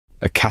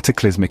A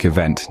cataclysmic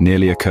event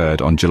nearly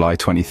occurred on July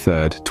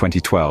 23,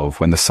 2012,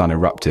 when the sun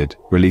erupted,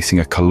 releasing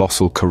a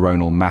colossal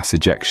coronal mass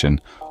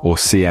ejection, or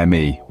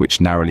CME, which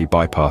narrowly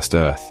bypassed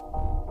Earth.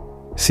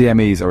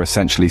 CMEs are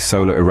essentially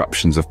solar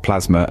eruptions of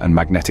plasma and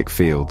magnetic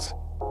fields.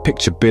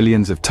 Picture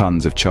billions of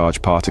tons of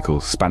charged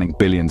particles spanning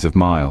billions of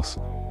miles.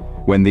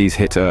 When these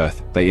hit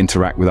Earth, they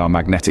interact with our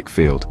magnetic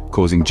field,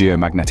 causing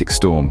geomagnetic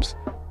storms.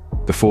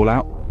 The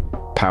fallout?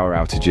 Power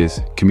outages,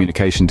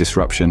 communication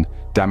disruption,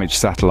 damaged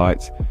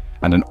satellites,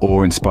 and an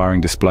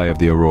awe-inspiring display of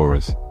the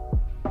auroras.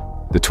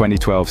 The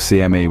 2012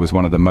 CME was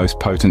one of the most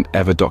potent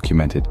ever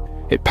documented.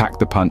 It packed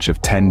the punch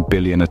of 10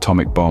 billion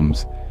atomic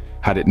bombs.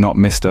 Had it not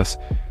missed us,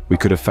 we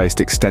could have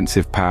faced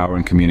extensive power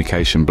and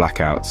communication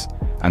blackouts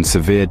and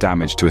severe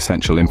damage to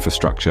essential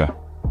infrastructure.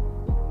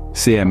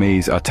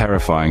 CMEs are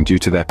terrifying due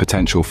to their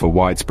potential for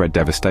widespread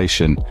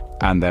devastation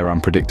and their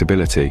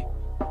unpredictability.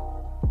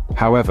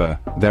 However,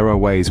 there are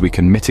ways we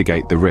can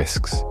mitigate the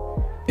risks.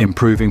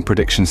 Improving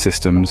prediction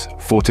systems,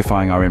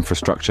 fortifying our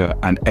infrastructure,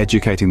 and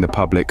educating the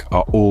public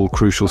are all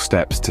crucial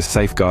steps to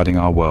safeguarding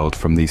our world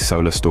from these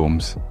solar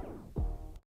storms.